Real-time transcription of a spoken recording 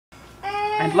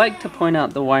I'd like to point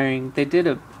out the wiring. They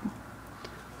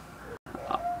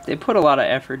put a lot of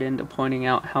effort into pointing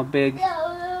out how big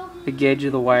the gauge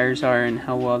of the wires are and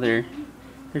how well they're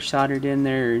soldered in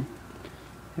there.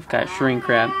 They've got shrink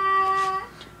wrap.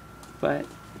 But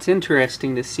it's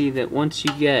interesting to see that once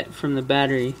you get from the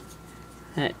battery,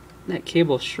 that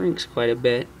cable shrinks quite a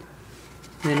bit.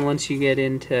 And then once you get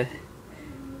into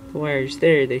the wires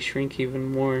there, they shrink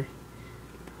even more.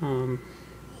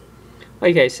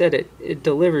 Like I said, it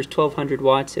delivers 1200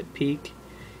 watts at peak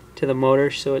to the motor,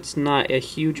 so it's not a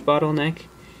huge bottleneck,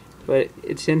 but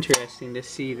it's interesting to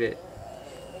see that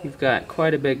you've got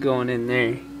quite a bit going in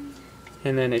there,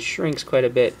 and then it shrinks quite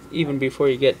a bit even before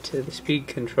you get to the speed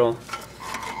control.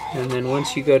 And then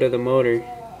once you go to the motor,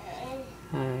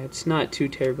 it's not too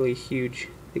terribly huge,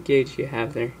 the gauge you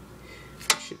have there.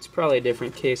 It's probably a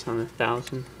different case on a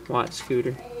 1000-watt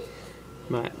scooter,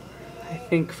 but I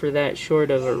think for that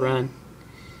short of a run,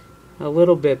 a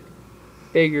little bit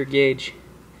bigger gauge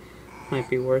might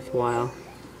be worthwhile.